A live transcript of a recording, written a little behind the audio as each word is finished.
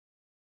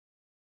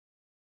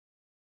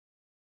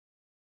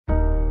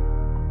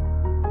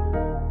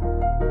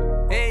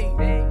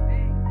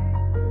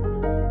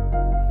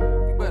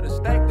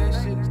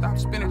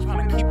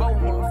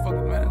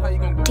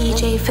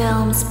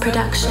Films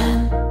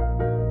production.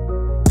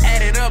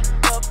 Add it up,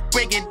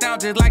 break it down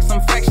just like some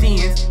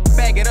fractions.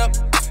 Bag it up,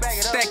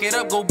 stack it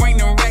up, go bring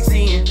them racks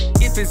in.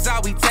 If it's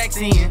all we tax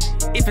in,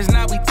 if it's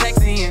not we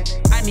tax in.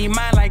 I need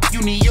mine like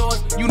you need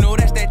yours, you know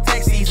that's that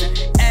tax season.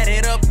 Add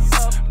it up,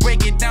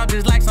 break it down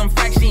just like some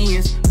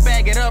fractions.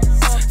 Bag it up,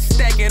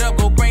 stack it up,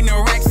 go bring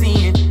them racks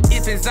in.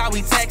 If it's all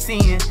we tax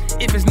in,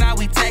 if it's not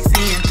we tax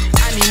in.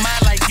 I need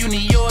mine like you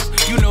need yours,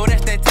 you know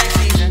that's that tax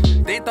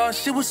season. They thought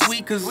shit was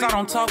sweet cause I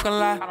don't talk a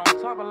lot.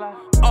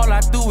 All I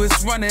do is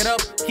run it up,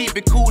 keep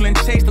it cool and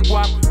chase the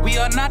guap. We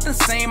are not the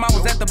same, I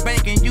was at the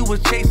bank and you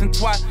was chasing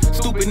twat.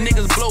 Stupid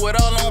niggas blow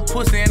it all on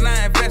pussy and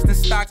I invest in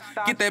stock.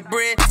 Get that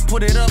bread,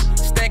 put it up,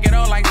 stack it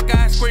all like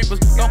skyscrapers.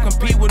 Don't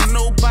compete with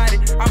nobody,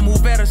 I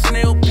move at a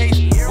snail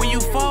pace. When you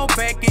fall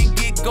back and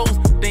get ghosts,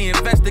 they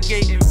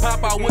investigate.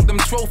 Pop out with them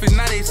trophies,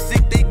 now they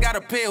sick, they got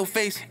a pale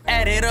face.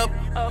 Add it up,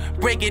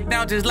 break it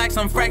down just like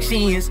some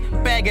fractions.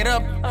 Bag it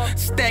up,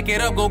 stack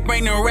it up, go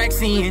bring them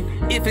racks in.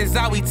 If it's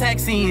all we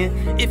tax in,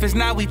 if it's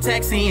not we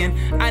tax in.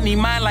 I need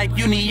mine like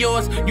you need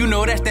yours, you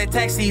know that's that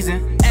tax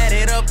season. Add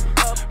it up,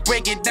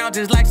 break it down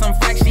just like some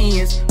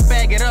fractions.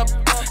 Bag it up,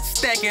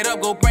 stack it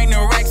up, go bring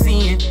them racks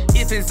in.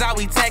 If it's all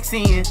we tax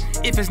in,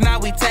 if it's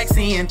not we tax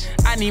in.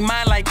 I need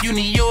mine like you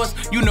need yours,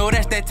 you know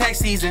that's that tax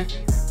season.